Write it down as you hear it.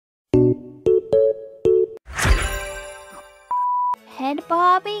head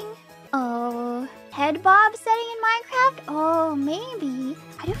bobbing? Oh, head bob setting in Minecraft? Oh, maybe.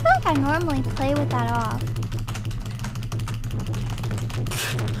 I do feel like I normally play with that off.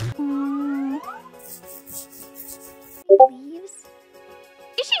 Leaves?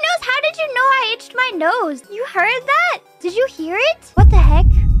 Itchy nose, how did you know I itched my nose? You heard that? Did you hear it? What the heck?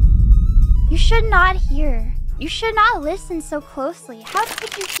 You should not hear. You should not listen so closely. How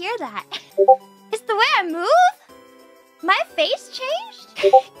could you hear that? It's the way I move? My face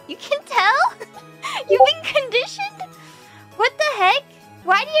changed? You can tell? You've been conditioned? What the heck?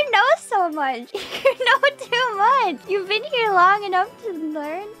 Why do you know so much? You know too much. You've been here long enough to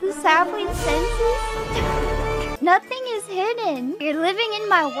learn the sapling senses. Nothing is hidden. You're living in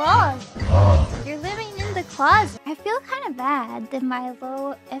my walls. You're living in the closet. I feel kind of bad that my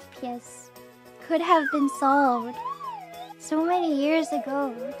low FPS could have been solved so many years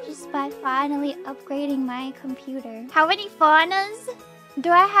ago just by finally upgrading my computer. How many faunas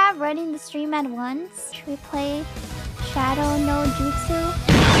do I have running the stream at once? Should we play Shadow no Jutsu?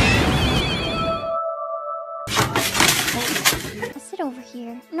 I'll sit over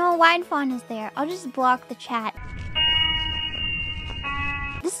here. No, wide fawn is there. I'll just block the chat.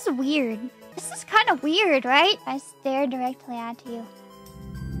 This is weird. This is kind of weird, right? I stare directly at you.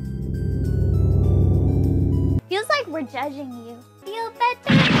 Feels like we're judging you. Feel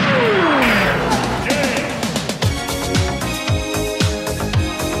better.